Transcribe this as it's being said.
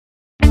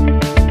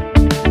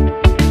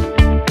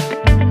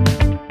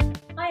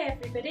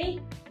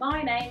everybody,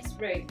 my name's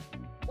Ruth.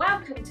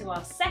 Welcome to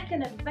our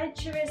second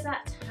Adventurers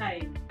at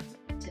Home.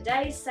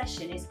 Today's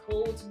session is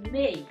called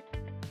Me.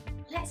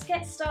 Let's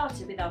get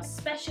started with our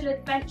special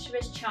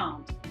adventurers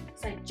chant.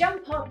 So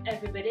jump up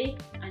everybody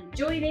and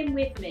join in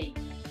with me.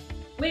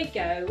 We're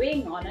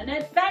going on an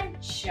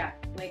adventure.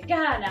 We're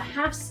gonna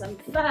have some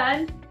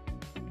fun.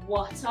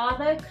 What are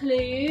the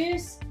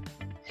clues?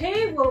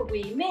 Who will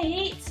we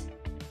meet?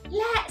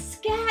 Let's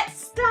get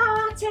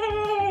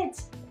started!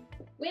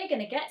 We're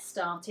going to get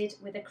started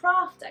with a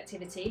craft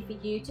activity for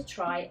you to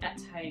try at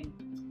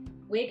home.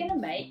 We're going to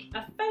make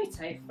a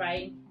photo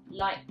frame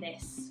like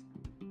this.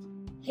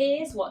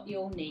 Here's what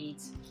you'll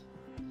need.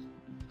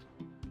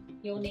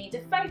 You'll need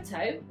a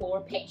photo or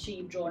a picture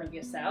you've drawn of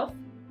yourself,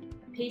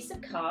 a piece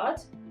of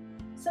card,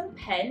 some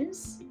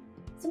pens,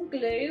 some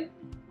glue,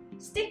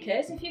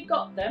 stickers if you've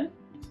got them,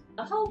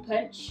 a hole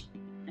punch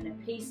and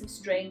a piece of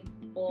string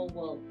or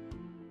wool.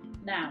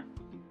 Now,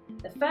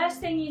 the first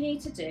thing you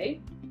need to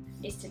do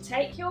is to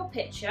take your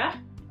picture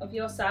of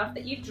yourself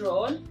that you've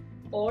drawn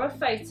or a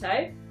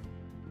photo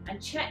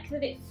and check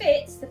that it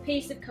fits the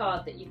piece of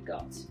card that you've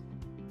got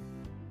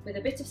with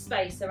a bit of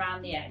space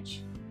around the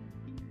edge.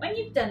 When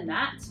you've done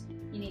that,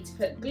 you need to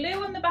put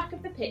glue on the back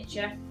of the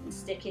picture and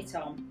stick it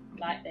on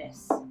like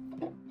this.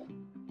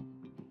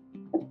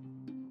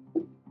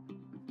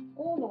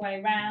 All the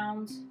way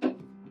round.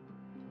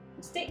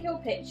 Stick your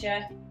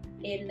picture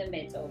in the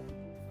middle.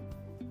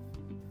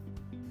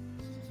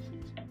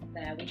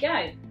 There we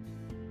go.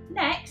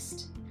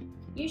 Next,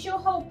 use your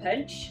hole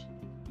punch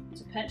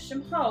to punch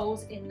some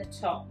holes in the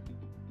top.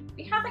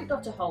 If you haven't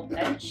got a hole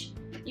punch,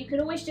 you can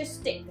always just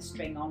stick the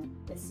string on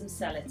with some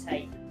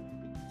sellotape.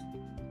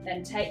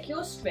 Then take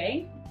your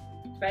string,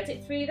 thread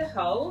it through the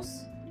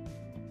holes,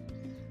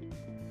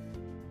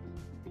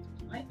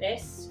 like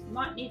this. You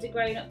might need a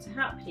grown-up to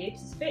help you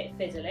because it's a bit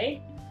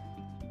fiddly.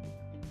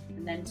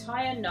 And then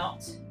tie a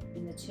knot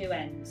in the two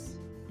ends.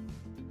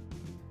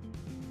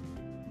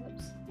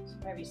 Oops, it's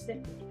very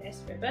slippery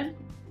this ribbon.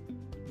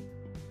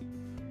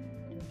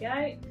 There we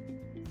go.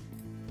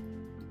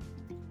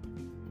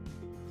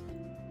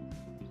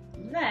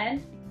 And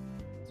then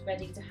it's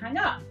ready to hang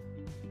up.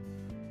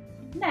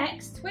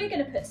 Next, we're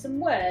going to put some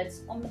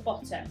words on the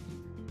bottom.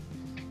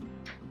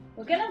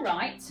 We're going to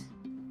write,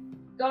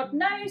 God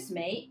knows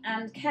me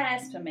and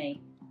cares for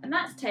me. And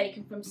that's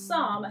taken from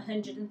Psalm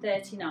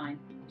 139.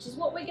 Which is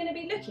what we're going to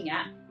be looking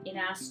at in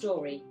our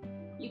story.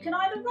 You can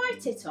either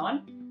write it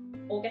on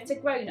or get a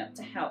grown-up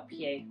to help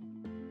you.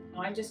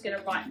 I'm just going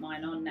to write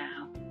mine on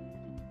now.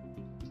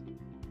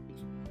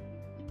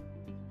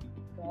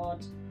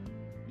 God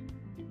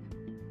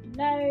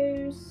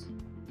knows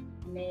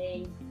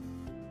me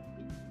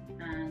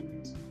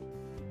and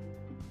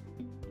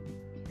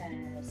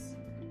cares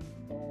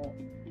for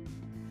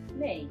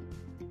me.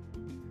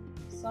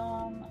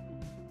 Psalm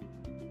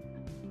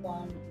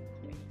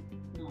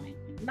 139.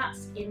 And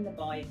that's in the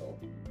Bible.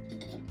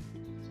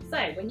 So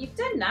when you've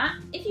done that,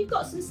 if you've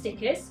got some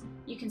stickers,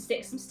 you can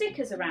stick some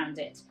stickers around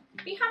it.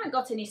 If you haven't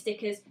got any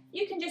stickers,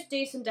 you can just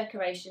do some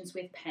decorations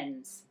with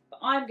pens. But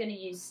I'm going to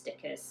use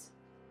stickers.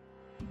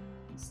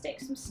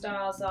 Stick some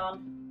stars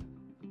on.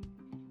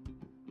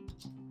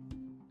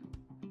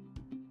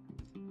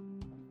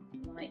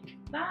 Like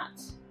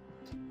that.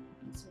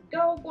 And some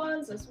gold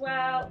ones as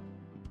well.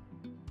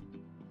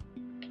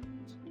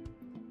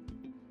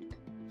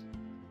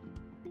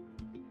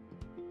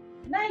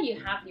 And there you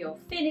have your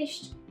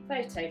finished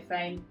photo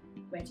frame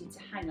ready to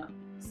hang up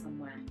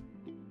somewhere.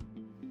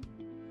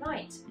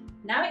 Right,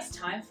 now it's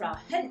time for our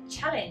hunt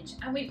challenge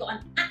and we've got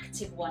an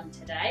active one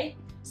today.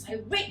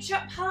 So reach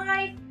up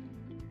high,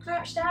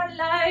 crouch down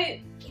low,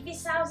 give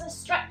yourselves a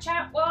stretch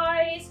out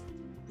wide.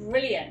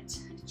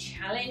 Brilliant.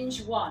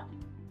 Challenge 1.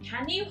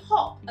 Can you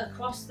hop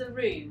across the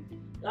room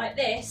like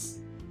this?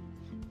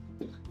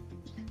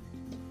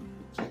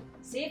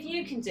 See if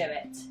you can do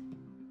it.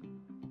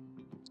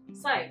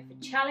 So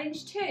for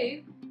challenge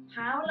 2,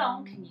 how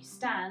long can you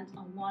stand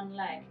on one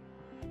leg?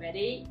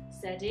 Ready,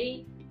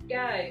 steady,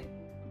 go.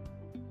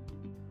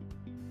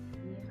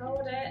 Can you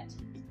hold it?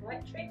 It's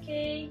quite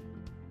tricky.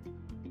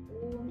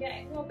 Ooh, I'm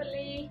getting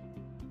wobbly.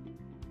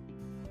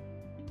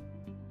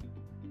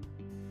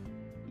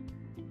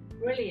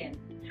 Brilliant.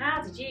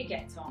 How did you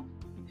get on?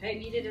 Hope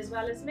you did as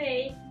well as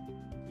me.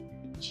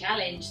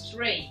 Challenge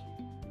 3.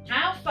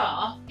 How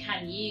far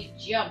can you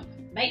jump?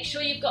 Make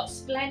sure you've got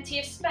plenty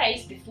of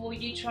space before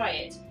you try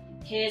it.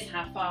 Here's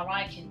how far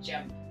I can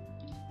jump.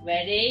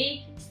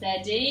 Ready,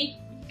 steady,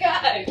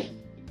 go!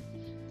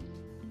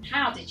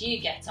 How did you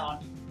get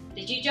on?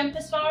 Did you jump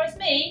as far as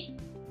me?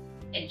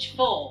 Challenge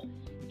 4.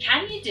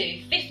 Can you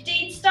do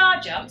 15 star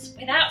jumps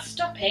without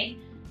stopping?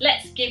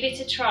 Let's give it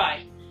a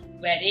try.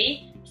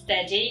 Ready,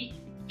 steady,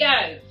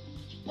 go!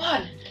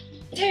 1,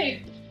 2,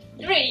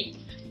 3,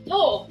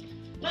 4,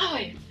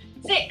 5,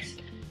 6,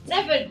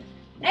 7,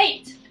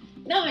 8,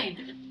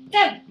 9,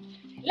 10,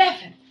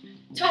 11,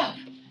 12,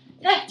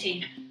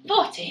 13,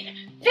 14,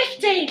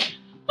 15.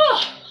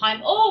 Oh,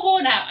 I'm all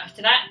worn out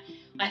after that.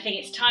 I think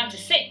it's time to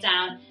sit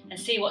down and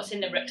see what's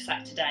in the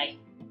rucksack today.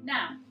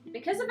 Now,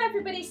 Because of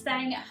everybody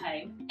staying at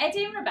home,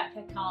 Eddie and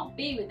Rebecca can't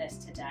be with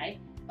us today,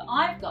 but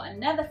I've got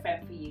another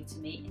friend for you to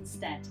meet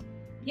instead.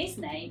 His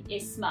name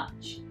is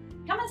Smudge.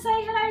 Come and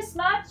say hello,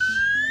 Smudge.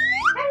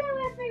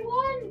 Hello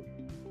everyone.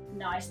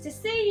 Nice to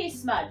see you,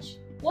 Smudge.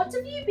 What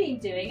have you been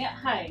doing at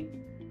home?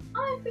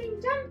 I've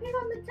been jumping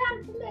on the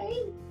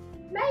trampoline,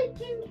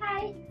 making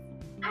cake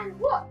and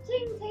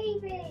watching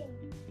TV.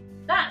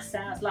 That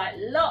sounds like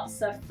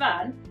lots of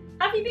fun.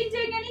 Have you been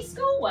doing any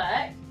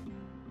schoolwork?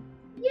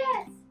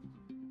 Yes,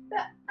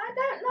 but I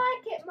don't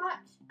like it much.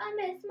 I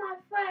miss my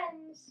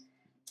friends.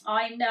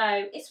 I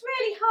know, it's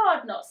really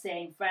hard not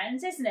seeing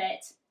friends, isn't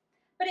it?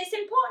 But it's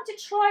important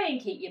to try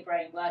and keep your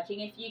brain working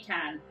if you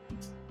can.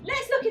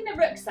 Let's look in the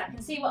rucksack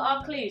and see what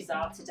our clues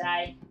are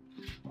today.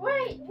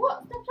 Wait,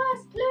 what's the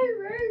first clue,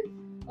 Ruth?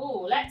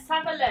 Oh, let's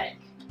have a look.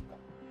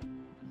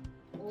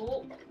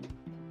 Oh,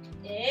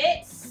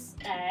 it's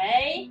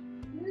a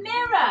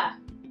mirror.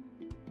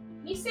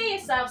 You see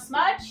yourself,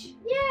 Smudge?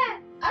 Yeah,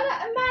 I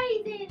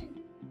look amazing.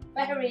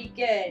 Very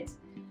good.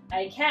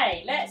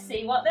 Okay, let's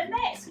see what the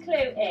next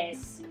clue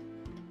is.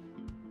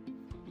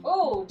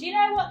 Oh, do you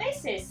know what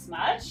this is,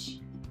 Smudge?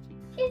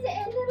 Is it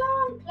an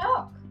alarm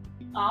clock?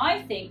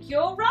 I think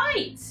you're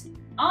right.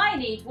 I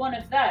need one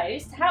of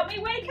those to help me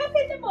wake up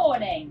in the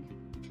morning.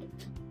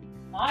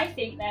 I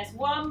think there's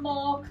one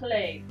more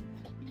clue.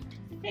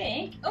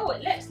 Oh,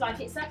 it looks like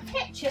it's a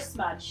picture,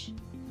 Smudge.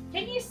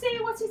 Can you see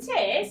what it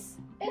is?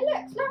 It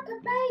looks like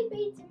a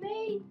baby to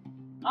me.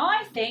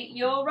 I think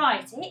you're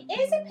right. It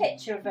is a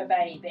picture of a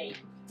baby.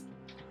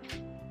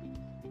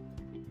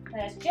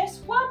 There's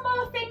just one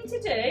more thing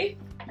to do,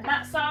 and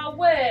that's our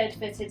word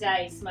for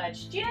today,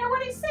 Smudge. Do you know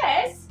what it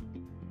says?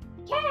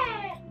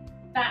 Care.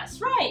 That's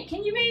right.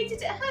 Can you read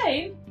it at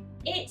home?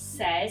 It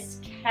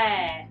says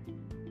care.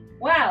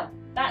 Well,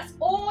 that's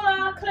all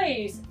our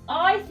clues.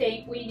 I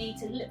think we need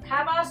to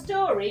have our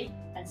story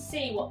and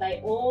see what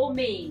they all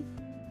mean.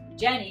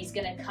 Jenny's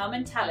going to come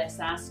and tell us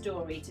our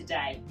story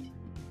today.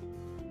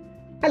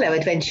 Hello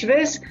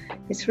adventurers,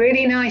 it's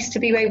really nice to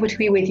be able to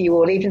be with you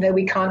all even though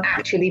we can't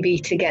actually be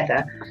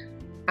together.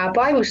 Our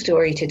Bible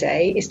story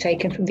today is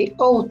taken from the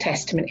Old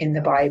Testament in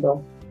the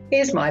Bible.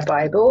 Here's my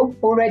Bible,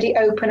 already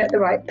open at the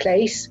right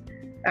place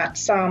at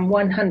Psalm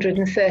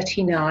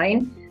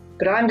 139,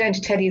 but I'm going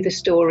to tell you the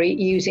story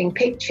using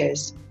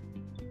pictures.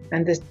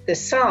 And the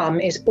psalm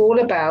is all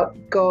about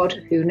God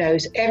who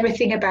knows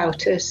everything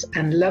about us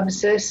and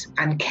loves us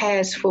and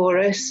cares for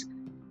us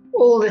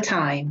all the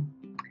time.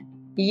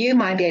 You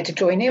might be able to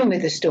join in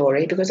with the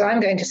story because I'm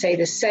going to say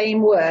the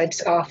same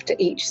words after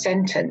each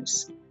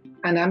sentence.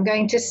 And I'm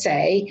going to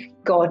say,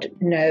 God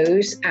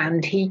knows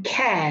and he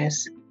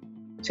cares.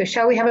 So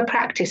shall we have a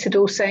practice at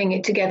all saying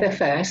it together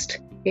first?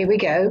 Here we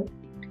go.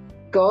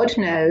 God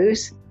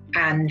knows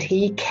and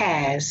he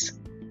cares.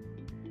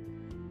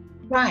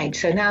 Right,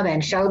 so now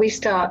then, shall we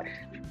start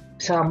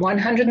Psalm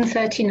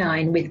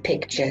 139 with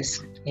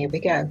pictures? Here we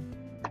go.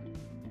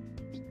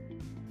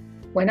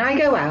 When I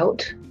go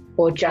out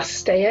or just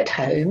stay at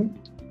home,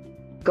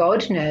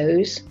 God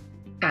knows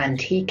and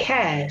he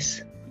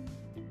cares.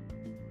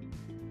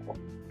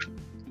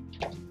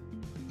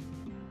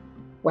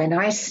 When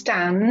I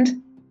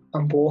stand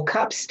and walk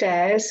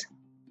upstairs,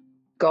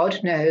 God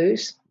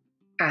knows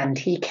and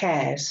he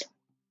cares.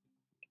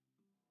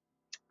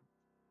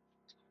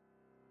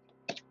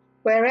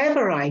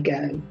 Wherever I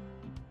go,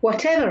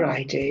 whatever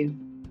I do,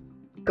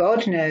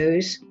 God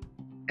knows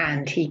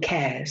and he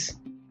cares.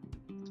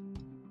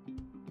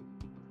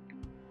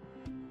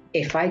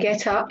 If I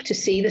get up to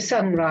see the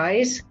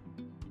sunrise,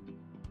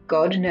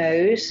 God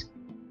knows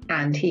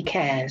and he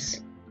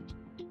cares.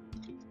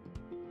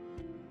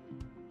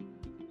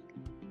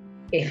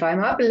 If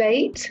I'm up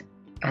late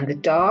and the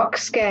dark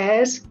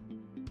scares,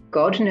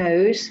 God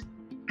knows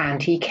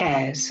and he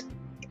cares.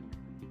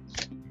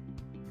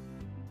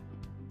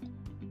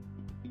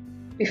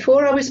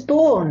 Before I was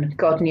born,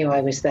 God knew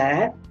I was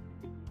there.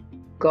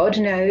 God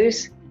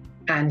knows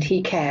and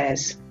he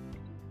cares.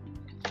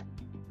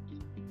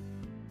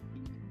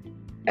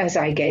 As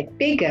I get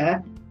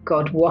bigger,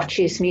 God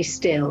watches me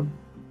still.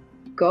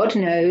 God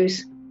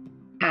knows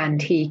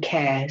and he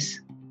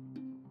cares.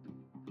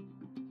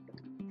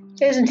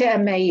 Isn't it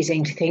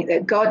amazing to think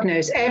that God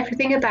knows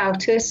everything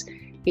about us,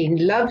 he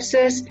loves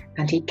us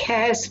and he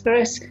cares for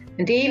us,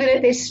 and even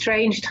at this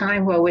strange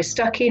time where we're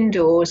stuck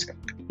indoors,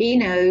 he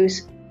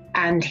knows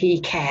and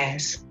he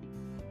cares.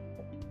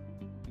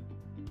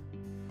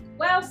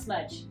 Well,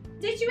 Smudge,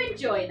 did you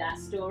enjoy that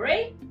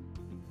story?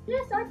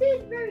 Yes, I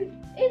did, Ruth.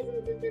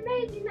 Isn't it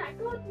amazing that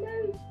God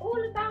knows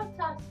all about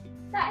us,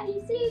 that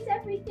he sees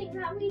everything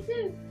that we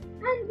do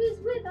and is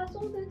with us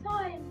all the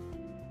time?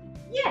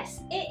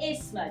 Yes, it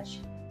is,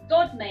 Smudge.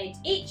 God made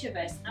each of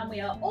us and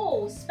we are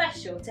all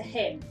special to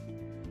him.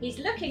 He's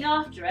looking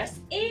after us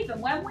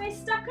even when we're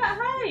stuck at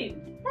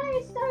home. That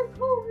is so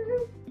cool,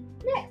 Ruth.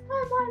 Next time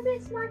I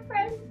miss my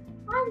friend,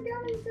 I'm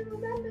going to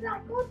remember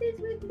that God is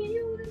with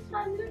me all the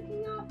time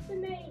looking after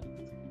me.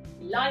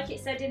 Like it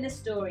said in the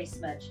story,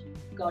 Smudge,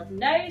 God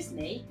knows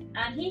me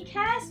and he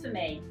cares for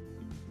me.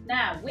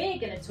 Now we're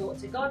going to talk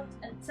to God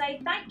and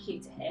say thank you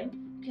to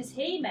him because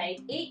He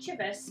made each of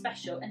us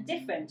special and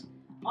different.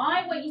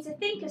 I want you to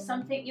think of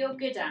something you're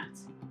good at.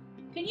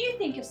 Can you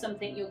think of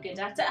something you're good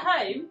at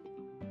home?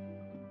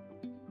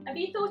 Have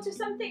you thought of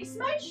something,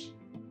 Smudge?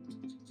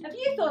 Have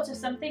you thought of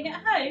something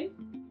at home?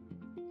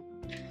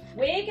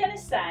 We're going to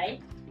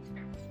say,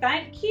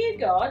 thank you,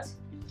 God,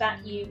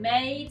 that you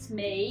made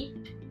me,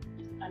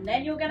 and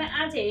then you're going to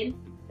add in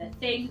the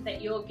thing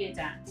that you're good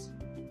at.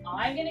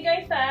 I'm going to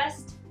go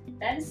first,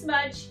 then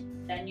Smudge,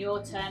 then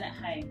your turn at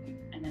home,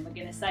 and then we're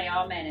going to say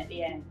amen at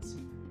the end.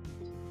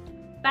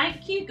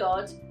 Thank you,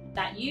 God,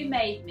 that you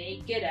made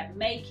me good at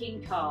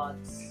making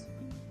cards.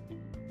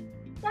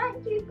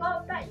 Thank you,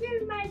 God, that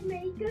you made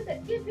me good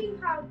at giving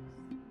hugs.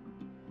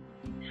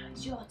 Now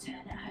it's your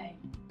turn at home.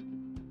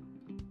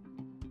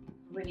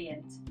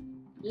 Brilliant.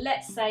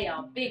 Let's say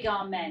our big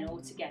amen all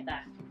together.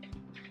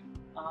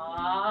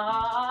 Amen!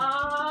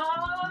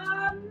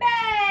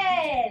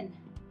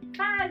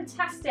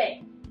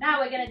 Fantastic!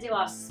 Now we're going to do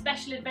our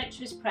special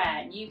adventurous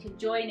prayer, and you can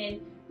join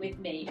in with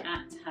me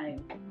at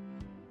home.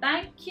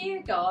 Thank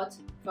you, God,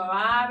 for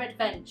our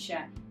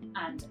adventure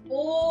and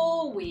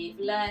all we've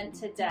learned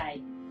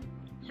today.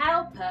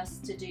 Help us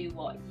to do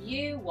what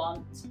you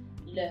want.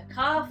 Look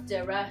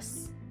after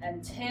us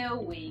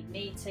until we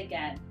meet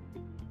again.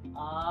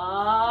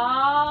 Amen.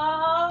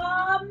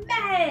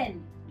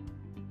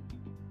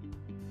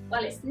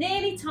 Well, it's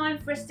nearly time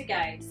for us to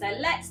go, so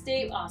let's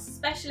do our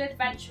special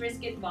adventurers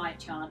goodbye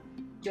chant.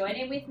 Join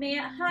in with me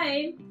at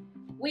home.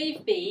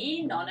 We've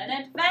been on an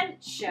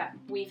adventure.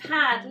 We've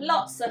had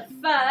lots of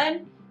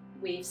fun.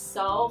 We've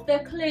solved the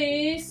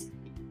clues.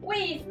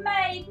 We've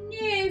made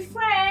new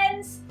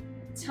friends.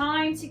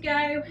 Time to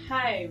go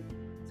home.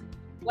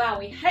 Well,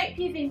 we hope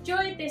you've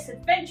enjoyed this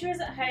Adventurers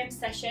at Home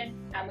session,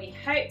 and we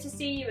hope to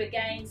see you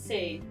again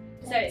soon.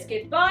 So it's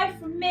goodbye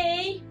from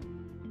me.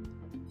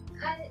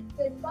 And it's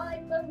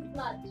goodbye from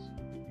Smudge.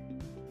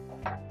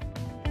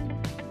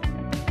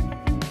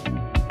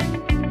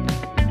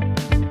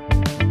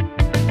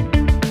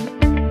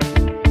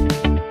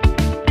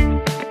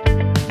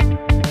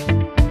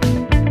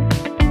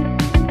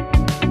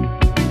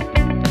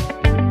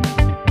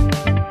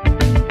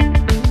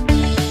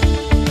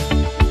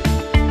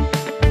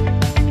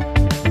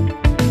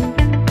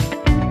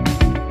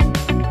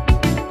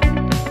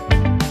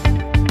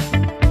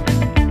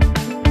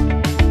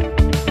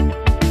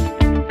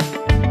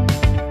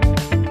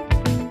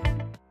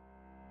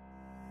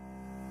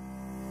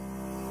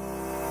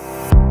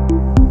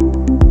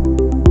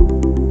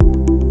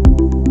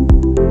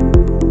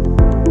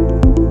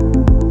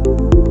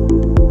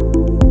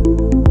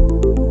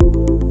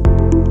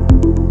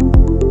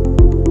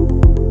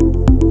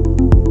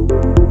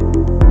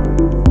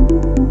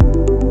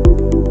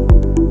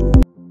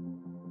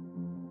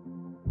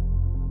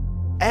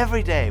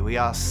 Every day we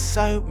ask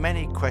so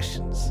many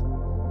questions.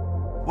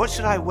 What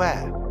should I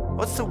wear?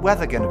 What's the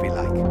weather going to be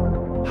like?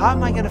 How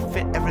am I going to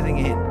fit everything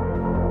in?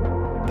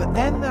 But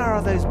then there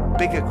are those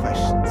bigger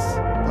questions,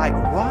 like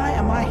why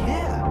am I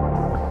here?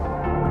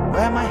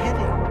 Where am I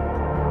heading?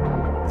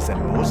 Is there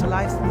more to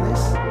life than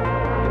this?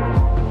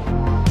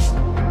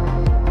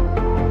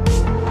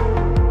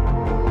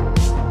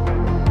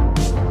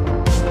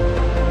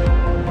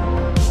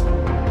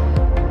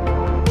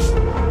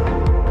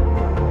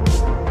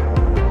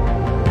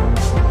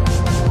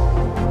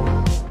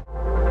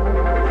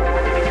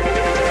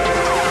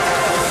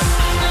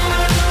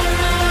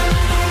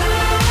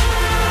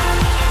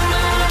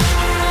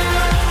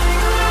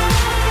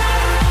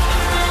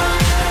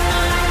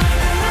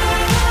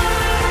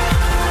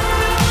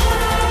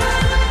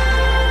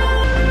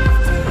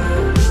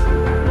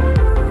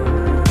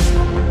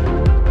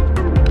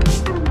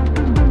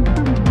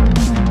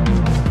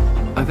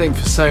 I think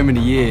for so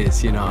many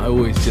years, I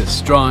always just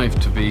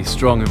strived to be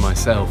strong in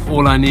myself.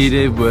 All I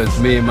needed was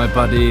me and my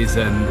buddies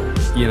and,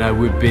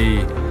 we'd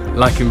be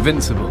like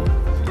invincible.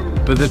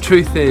 But the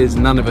truth is,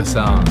 none of us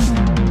are.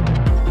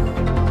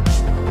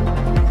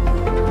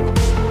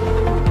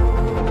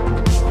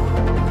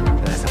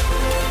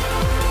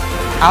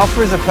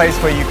 Alpha is a place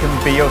where you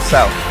can be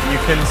yourself. You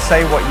can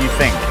say what you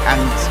think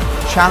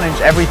and challenge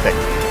everything.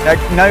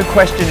 No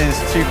question is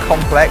too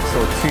complex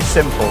or too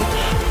simple.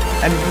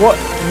 And what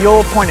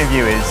your point of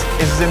view is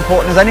as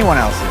important as anyone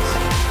else's.